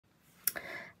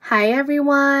Hi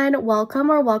everyone,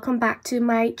 welcome back to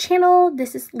my channel.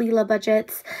 This is Lila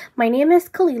Budgets. My name is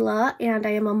Kalila and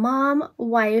I am a mom,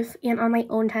 wife, and on my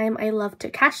own time I love to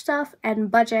cash stuff and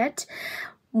budget.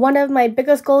 One of my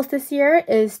biggest goals this year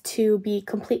is to be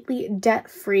completely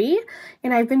debt-free,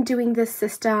 and I've been doing this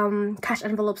system, cash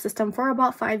envelope system, for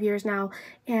about 5 years now,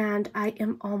 and I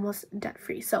am almost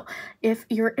debt-free. So if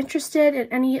you're interested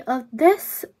in any of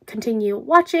this, continue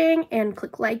watching and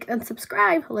click like and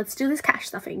subscribe. Let's do this cash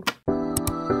stuffing.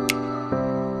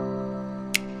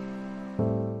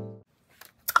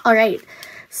 All right,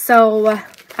 so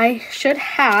I should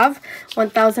have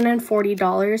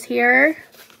 $1,040 here.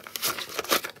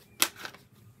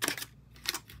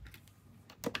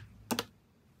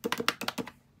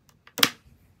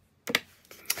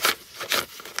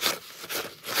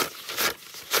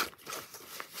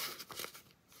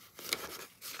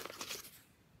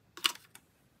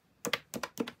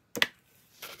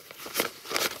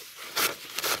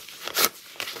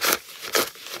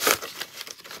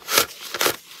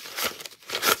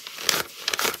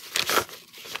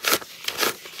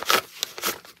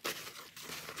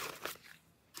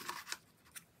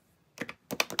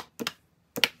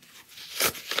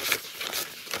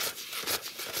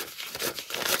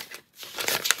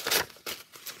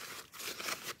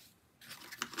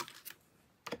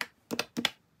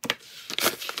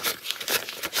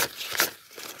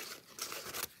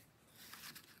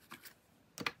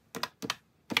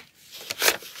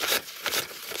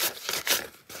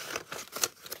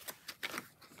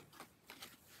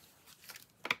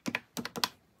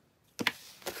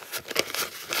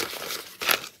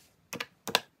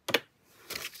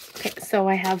 Okay, so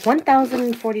I have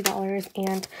 $1,040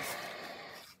 and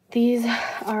these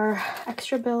are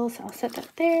extra bills. I'll set that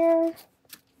there.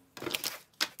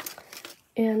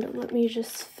 And let me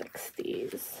just fix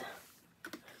these.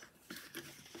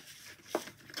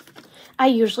 I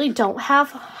usually don't have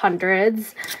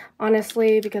hundreds,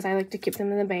 honestly, because I like to keep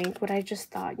them in the bank, but I just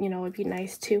thought, you know, it'd be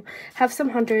nice to have some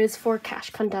hundreds for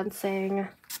cash condensing.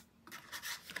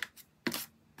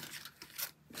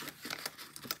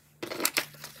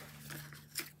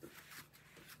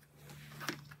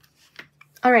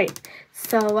 All right,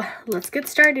 so let's get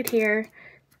started here.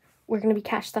 We're going to be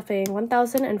cash stuffing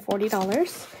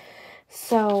 $1,040.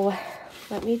 So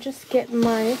let me just get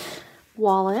my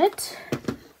wallet.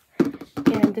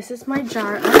 And this is my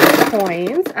jar of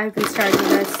coins. I've been starting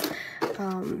this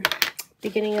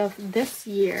beginning of this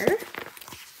year.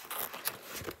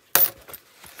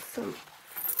 Some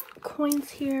coins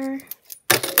here.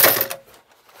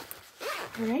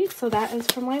 All right, so that is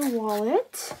for my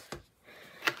wallet.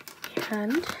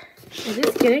 And it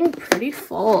is getting pretty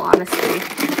full, honestly.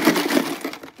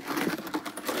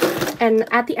 And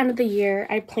at the end of the year,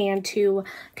 I plan to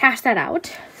cash that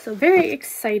out. So very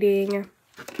exciting.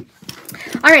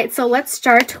 All right, so let's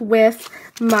start with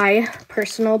my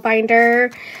personal binder.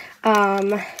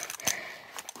 I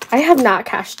have not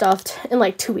cash stuffed in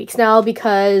like 2 weeks now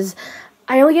because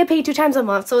I only get paid 2 times a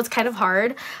month, so it's kind of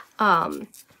hard.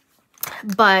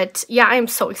 But yeah, I'm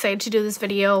so excited to do this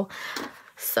video.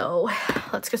 So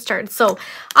let's get started. So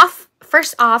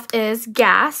first off is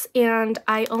gas, and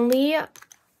I only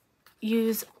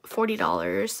use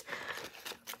 $40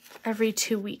 every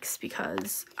 2 weeks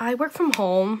because I work from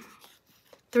home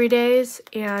 3 days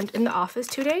and in the office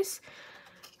 2 days.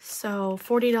 So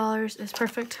 $40 is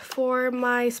perfect for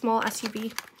my small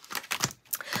SUV.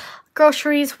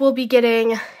 Groceries will be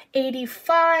getting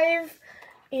 $85,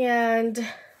 and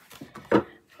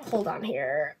hold on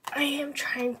here. I am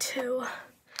trying to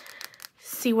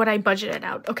see what I budgeted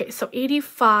out. Okay, so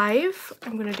 85.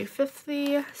 I'm going to do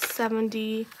 50,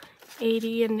 70,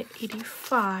 80, and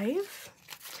 85.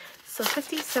 So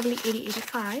 50, 70, 80,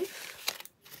 85.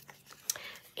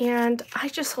 And I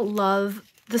just love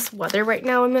this weather right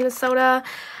now in Minnesota.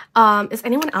 Is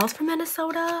anyone else from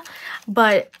Minnesota?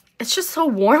 But it's just so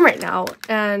warm right now.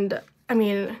 And I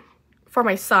mean, for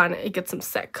my son, it gets him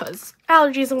sick because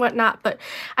allergies and whatnot. But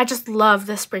I just love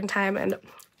the springtime, and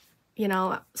you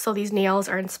know, so these nails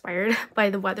are inspired by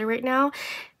the weather right now.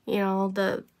 You know,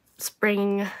 the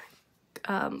spring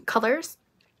colors.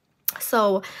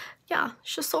 So yeah,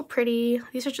 it's just so pretty.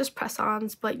 These are just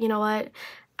press-ons, but you know what?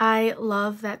 I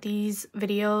love that these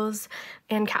videos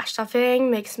and cash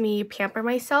stuffing makes me pamper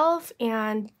myself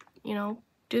and, you know,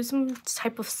 do some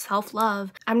type of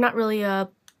self-love. I'm not really a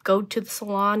go to the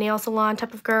salon, nail salon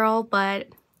type of girl, but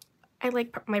I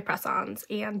like my press-ons,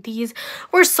 and these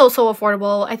were so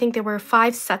affordable. I think there were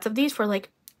 5 sets of these for like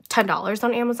 $10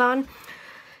 on Amazon.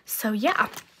 So yeah,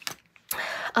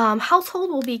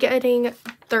 household will be getting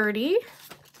 30.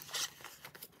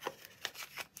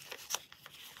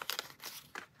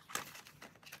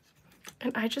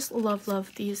 And I just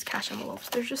love these cash envelopes.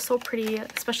 They're just so pretty,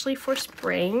 especially for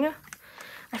spring.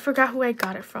 I forgot who I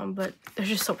got it from, but they're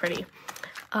just so pretty.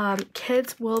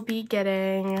 Kids will be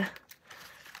getting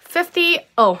 50.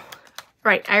 Oh,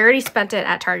 right. I already spent it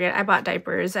at Target. I bought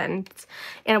diapers and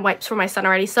wipes for my son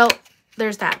already. So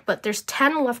there's that. But there's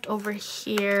 10 left over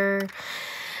here.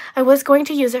 I was going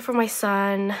to use it for my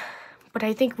son, but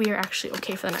I think we are actually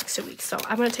okay for the next 2 weeks. So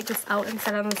I'm going to take this out and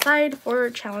set it on the side for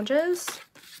challenges.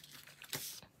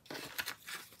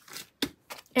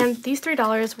 And these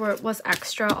 $3 was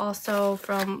extra also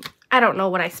from, I don't know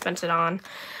what I spent it on.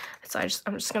 So I'm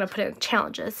just going to put it in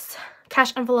challenges.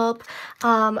 Cash envelope.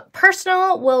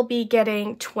 Personal will be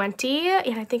getting 20.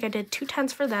 And I think I did 2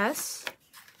 tens for this.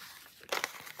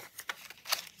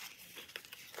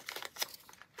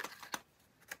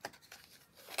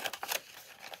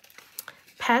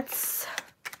 Pets,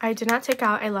 I did not take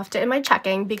out. I left it in my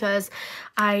checking because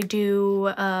I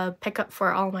do pick up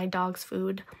for all my dog's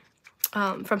food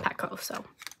from Petco. So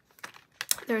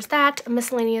there's that.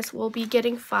 Miscellaneous will be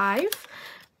getting 5.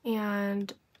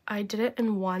 And I did it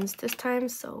in ones this time.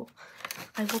 So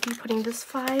I will be putting this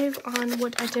 5 on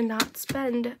what I did not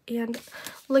spend. And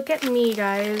look at me,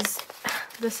 guys.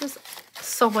 This is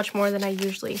so much more than I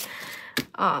usually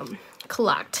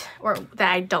collect or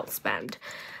that I don't spend.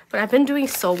 But I've been doing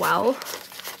so well.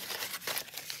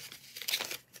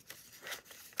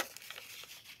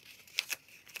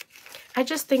 I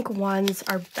just think ones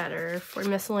are better for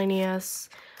miscellaneous,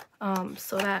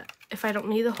 so that if I don't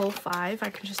need the whole 5, I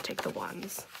can just take the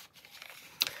ones.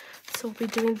 So we'll be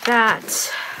doing that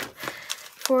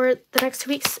for the next 2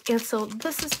 weeks. And so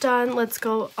this is done. Let's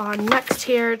go on next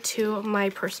here to my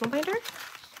personal binder.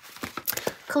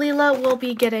 Kalila will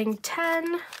be getting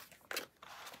 10.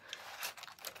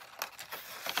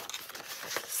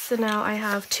 So now I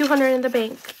have 200 in the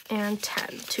bank and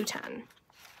 210.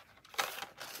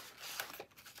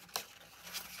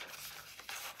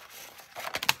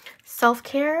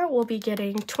 Self-care will be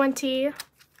getting 20.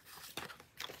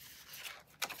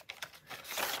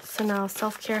 So now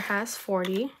self-care has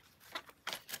 40.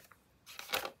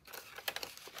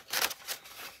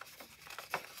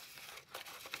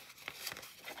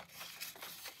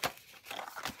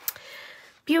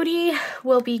 Beauty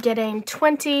will be getting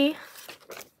 20.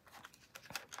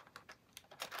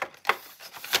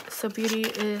 So beauty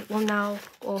is,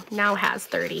 now has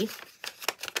 30.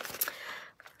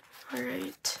 All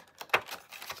right.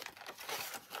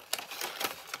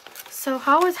 So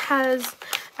how has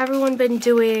everyone been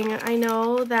doing? I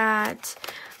know that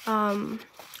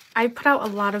I put out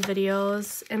a lot of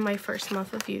videos in my first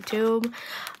month of YouTube,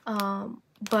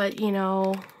 but you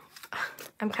know,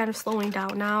 I'm kind of slowing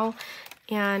down now,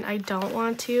 and I don't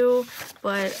want to,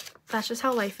 but that's just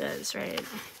how life is, right?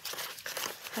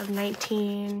 I have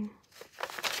 19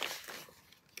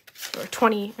 or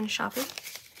 20 in shopping.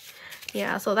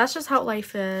 Yeah, so that's just how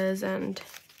life is, and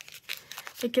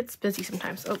it gets busy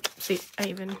sometimes. Oh, see, I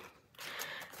even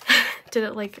did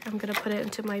it like I'm gonna put it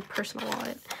into my personal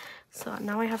wallet. So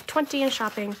now I have 20 in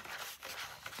shopping.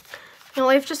 You know,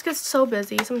 life just gets so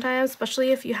busy sometimes,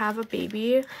 especially if you have a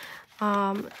baby.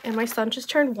 And my son just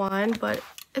turned 1, but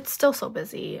it's still so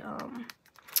busy.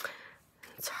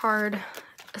 It's hard,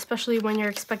 especially when you're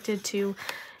expected to,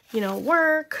 you know,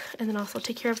 work and then also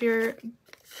take care of your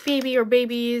baby or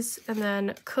babies and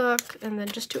then cook and then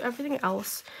just do everything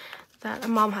else that a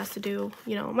mom has to do.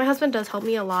 You know, my husband does help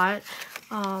me a lot,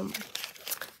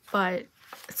 but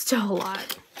it's still a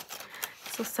lot.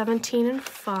 So 17 in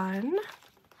fun.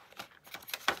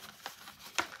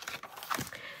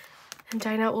 And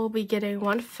Dinah will be getting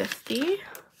 150.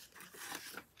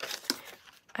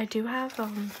 I do have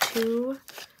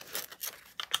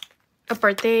a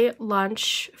birthday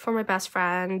lunch for my best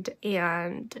friend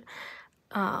and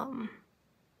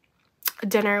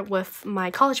dinner with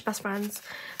my college best friends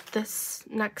this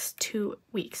next 2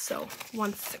 weeks. So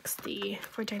 160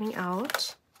 for dining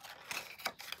out.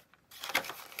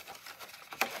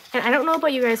 And I don't know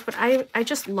about you guys, but I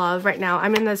just love right now.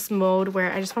 I'm in this mode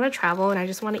where I just want to travel and I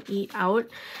just want to eat out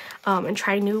and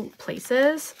try new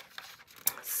places.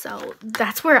 So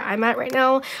that's where I'm at right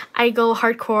now. I go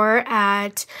hardcore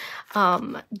at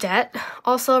debt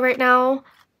also right now,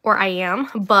 or I am.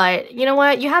 But you know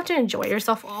what? You have to enjoy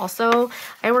yourself also.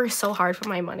 I work so hard for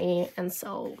my money, and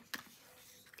so,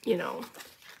 you know.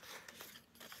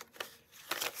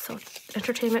 So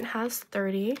entertainment has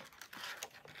 30.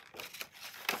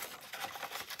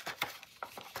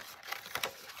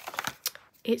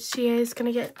 HCA is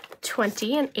going to get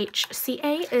 20, and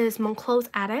HCA is Hmong Clothes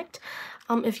Addict.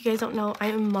 If you guys don't know, I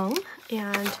am Hmong,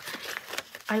 and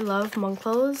I love Hmong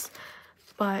clothes.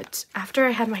 but after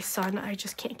I had my son, I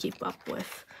just can't keep up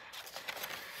with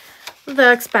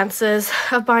the expenses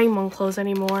of buying mom clothes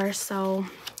anymore, so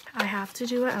I have to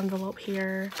do an envelope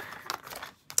here.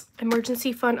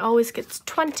 Emergency fund always gets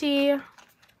 20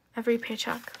 every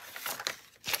paycheck.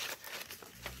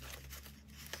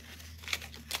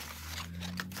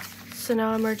 So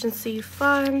now emergency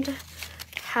fund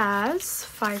has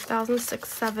 5,000, 6,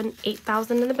 7,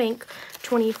 8,000 in the bank,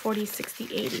 20, 40,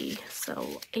 60, 80.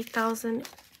 So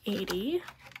 8,080.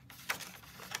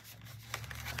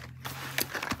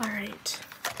 All right.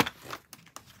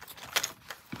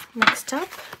 Next up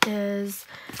is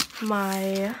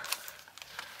my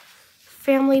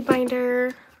family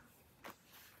binder.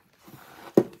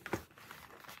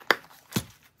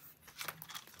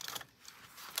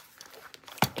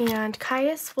 And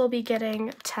Caius will be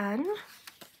getting 10.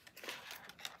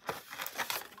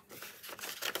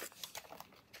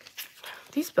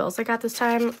 These bills I got this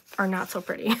time are not so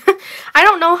pretty. I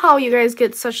don't know how you guys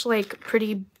get such like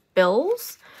pretty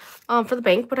bills for the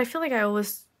bank, but I feel like I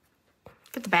always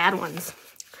get the bad ones.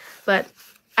 But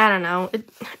I don't know.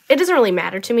 It doesn't really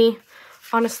matter to me,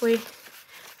 honestly.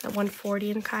 At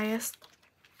 140 in Caius.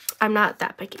 I'm not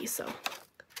that picky, so.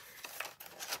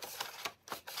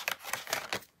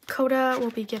 Coda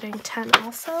will be getting 10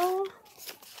 also.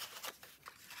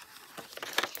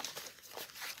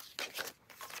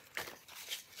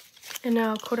 And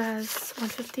now Coda has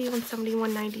 150, 170,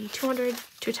 190, 200,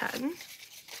 210.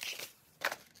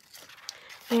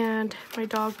 And my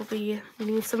dog will be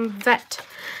needing some vet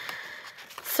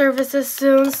services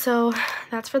soon, so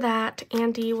that's for that.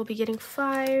 Andy will be getting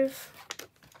 5.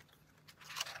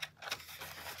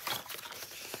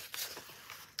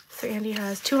 So Andy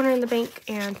has 200 in the bank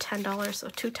and $10, so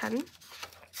 210.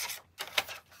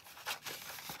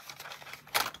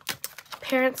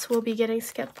 Parents will be getting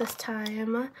skipped this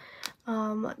time.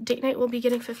 Date night will be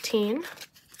getting 15.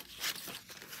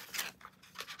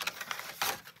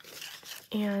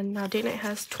 And now date night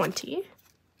has 20.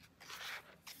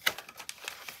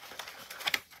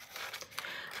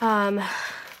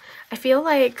 I feel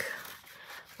like,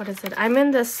 what is it? I'm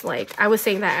in this, like, I was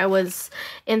saying that I was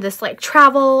in this, like,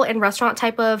 travel and restaurant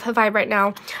type of vibe right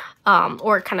now,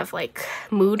 or kind of, like,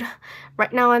 mood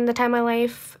right now in the time of my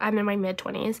life. I'm in my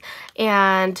mid-20s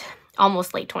and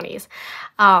almost late 20s.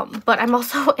 But I'm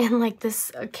also in, like,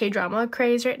 this K-drama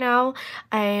craze right now.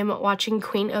 I'm watching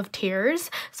Queen of Tears.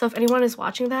 So if anyone is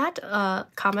watching that,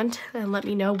 comment and let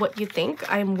me know what you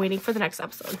think. I'm waiting for the next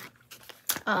episode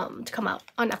to come out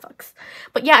on Netflix.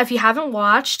 But yeah, if you haven't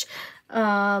watched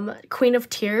Queen of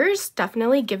Tears,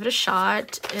 definitely give it a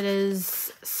shot. It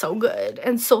is so good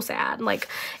and so sad. Like,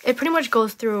 it pretty much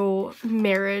goes through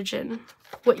marriage and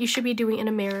what you should be doing in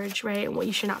a marriage, right, and what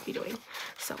you should not be doing.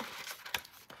 So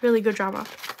really good drama.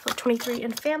 So 23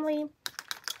 in family.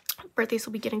 Birthdays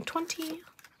will be getting 20.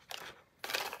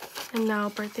 And now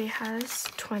birthday has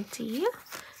 20.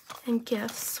 And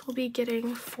gifts will be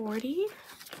getting 40.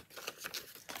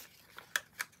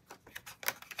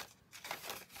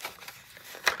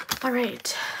 All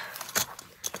right,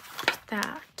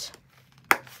 that.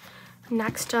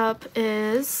 Next up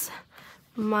is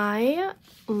my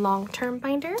long-term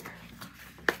binder.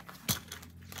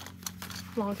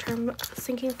 Long-term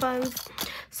sinking funds.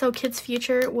 So Kids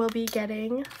Future will be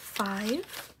getting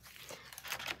 5.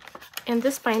 And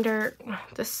this binder,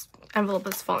 this envelope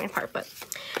is falling apart, but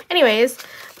anyways,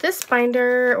 this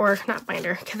binder, or not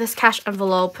binder, this cash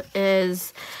envelope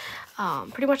is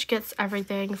pretty much gets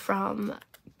everything from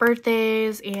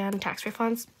birthdays and tax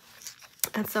refunds.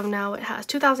 And so now it has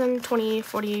 2,000, 20,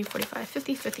 40, 45,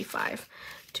 50, 55.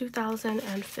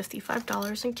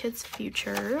 $2,055 in Kids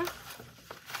Future.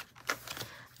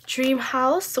 Dream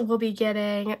House will be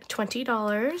getting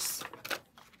 $20.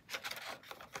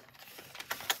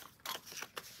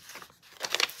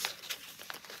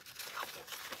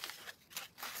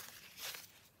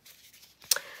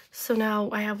 So now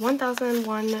I have 1,000,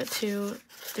 1, 2,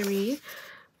 3,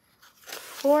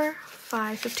 4,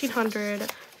 5,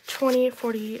 1,500, 20,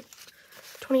 40,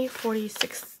 20, 40,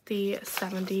 60,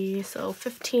 70, so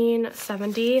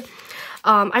 1,570.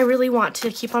 I really want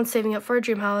to keep on saving up for a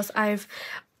dream house. I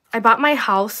bought my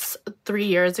house 3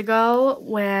 years ago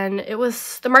when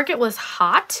the market was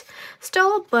hot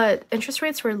still, but interest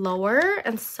rates were lower,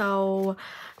 and so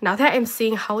now that I'm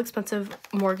seeing how expensive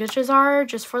mortgages are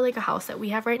just for like a house that we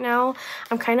have right now,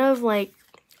 I'm kind of like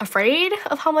afraid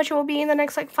of how much it will be in the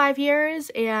next like 5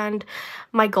 years, and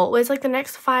my goal is like the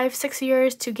next 5-6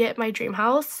 years to get my dream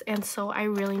house, and so I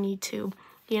really need to,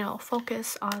 you know,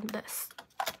 focus on this.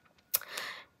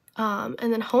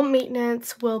 And then home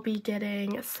maintenance will be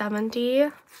getting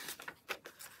 70.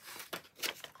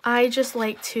 I just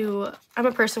like to, I'm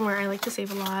a person where I like to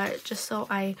save a lot just so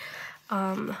I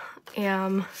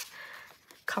am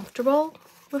comfortable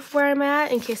with where I'm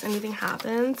at in case anything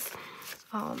happens.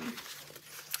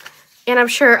 And I'm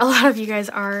sure a lot of you guys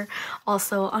are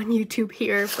also on YouTube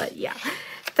here, but yeah,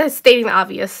 that's stating the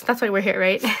obvious. That's why we're here,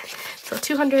 right? So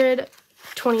 200,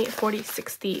 20, 40,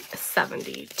 60,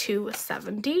 70,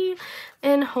 270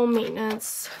 in home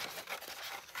maintenance.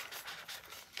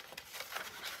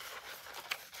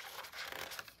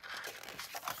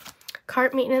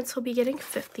 Cart maintenance will be getting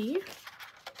 50.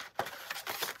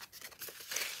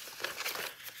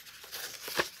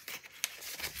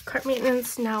 Cart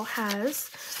maintenance now has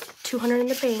 200 in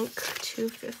the bank,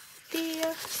 250,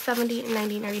 70,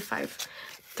 90, 95,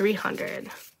 300.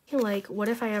 Like, what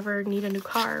if I ever need a new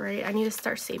car, right? I need to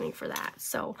start saving for that.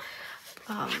 So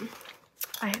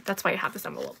that's why I have this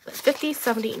envelope. But 50,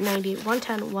 70, 90,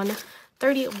 110,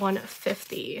 130,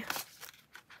 150.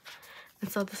 And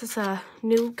so this is a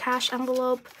new cash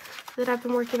envelope that I've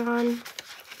been working on.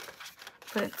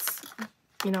 But it's,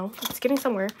 you know, it's getting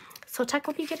somewhere. So tech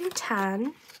will be getting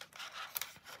 10.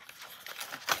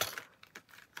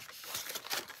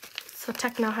 So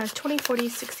tech now has 20, 40,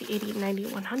 60, 80, 90,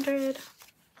 100.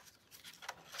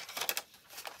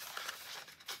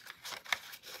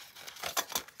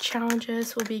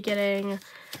 Challenges will be getting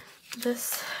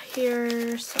this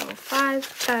here. So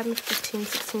 5, 10, 15,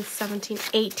 16, 17,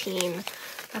 18.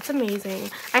 That's amazing.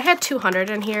 I had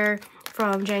 200 in here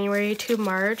from January to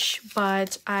March,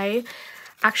 but I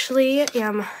actually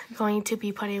am going to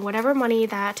be putting whatever money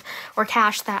that or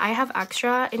cash that I have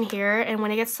extra in here, and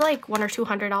when it gets to like $100 or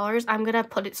 $200, I'm gonna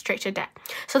put it straight to debt.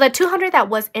 So the 200 that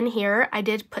was in here, I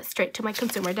did put straight to my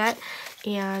consumer debt,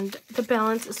 and the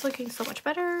balance is looking so much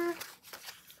better.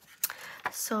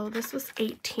 So this was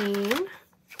 18,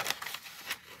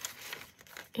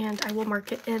 and I will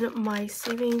mark it in my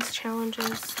savings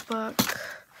challenges book.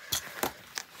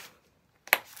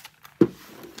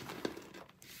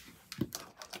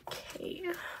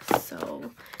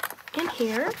 So in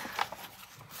here,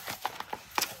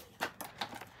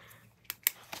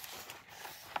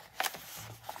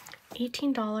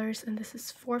 $18, and this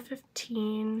is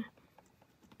 $4.15,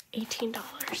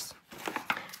 $18.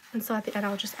 And so at the end,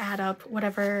 I'll just add up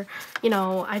whatever, you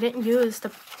know, I didn't use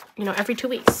the, you know, every 2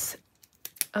 weeks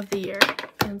of the year.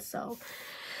 And so,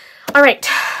 all right,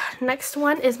 next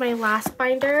one is my last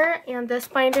binder, and this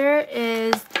binder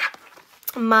is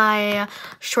my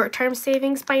short-term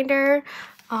savings binder.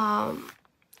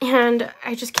 And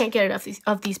I just can't get enough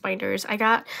of these binders. I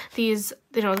got these,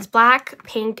 you know, this black,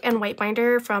 pink, and white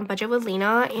binder from Budget with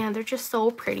Lina, and they're just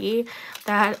so pretty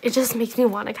that it just makes me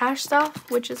want to cash stuff,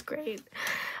 which is great.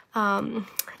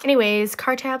 Anyways,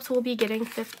 car tabs will be getting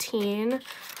 15.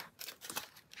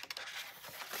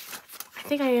 I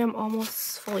think I am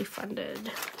almost fully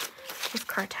funded with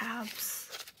car tabs.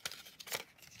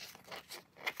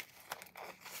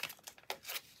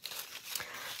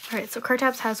 Alright, so car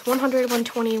tabs has 100,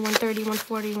 120, 130,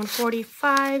 140,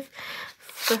 145,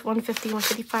 150,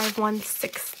 155,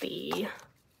 160.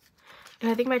 And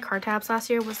I think my car tabs last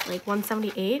year was like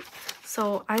 178.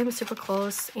 So I am super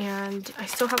close, and I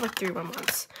still have like 3 more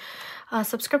months.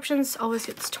 Subscriptions always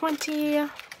gets 20.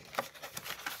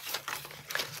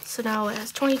 So now it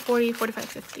has 20, 40, 45,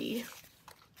 50.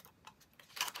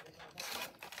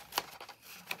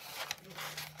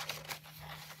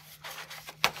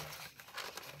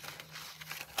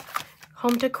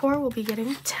 Home decor will be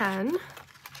getting 10.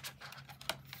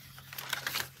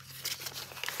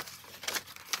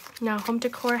 Now home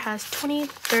decor has 20,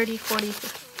 30, 40,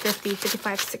 50,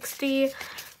 55, 60.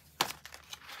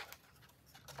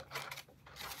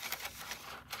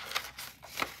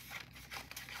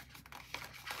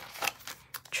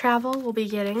 Travel will be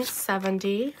getting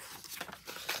 70.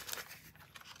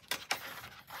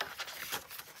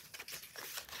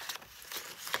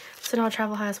 So now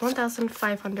travel has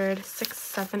 1,500, 6,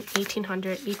 7,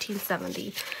 1,800,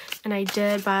 1,870. And I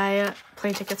did buy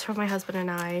plane tickets for my husband and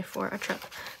I for a trip.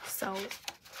 So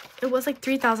it was like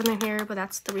 3,000 in here, but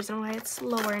that's the reason why it's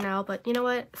lower now. But you know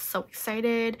what? So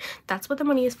excited. That's what the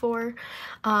money is for.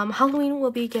 Halloween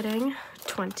will be getting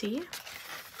 20.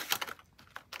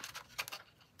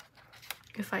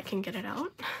 If I can get it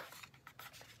out.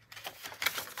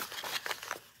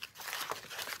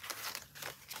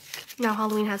 Now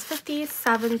Halloween has 50,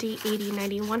 70, 80,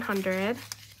 90, 100.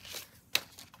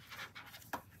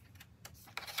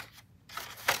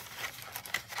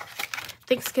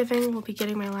 Thanksgiving will be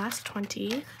getting my last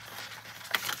 20.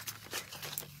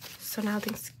 So now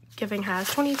Thanksgiving has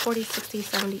 20, 40, 60,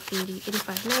 70, 80,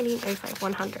 85, 90, 95,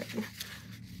 100.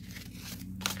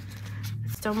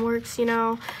 It still works, you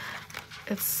know.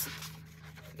 it's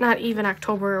not even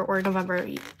October or November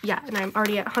yet, and I'm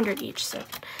already at 100 each, so,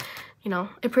 you know,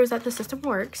 it proves that the system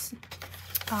works.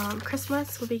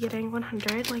 Christmas will be getting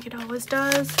 100 like it always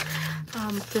does.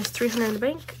 There's 300 in the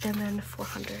bank, and then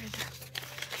 400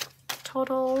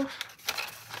 total.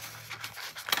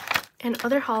 And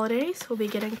other holidays will be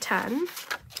getting 10.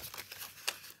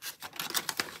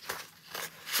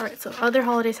 All right, so other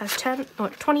holidays has 10, no,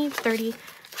 20, 30,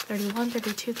 31,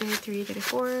 32, 33,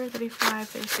 34, 35,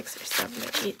 36, 37,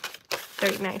 38,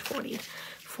 39, 40.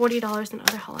 $40 in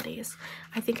other holidays.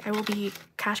 I think I will be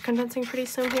cash condensing pretty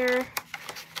soon here.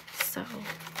 So,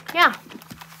 yeah.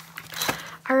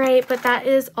 All right, but that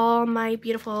is all my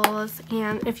beautifuls.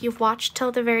 And if you've watched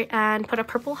till the very end, put a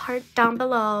purple heart down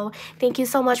below. Thank you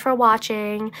so much for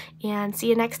watching, and see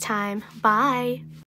you next time. Bye.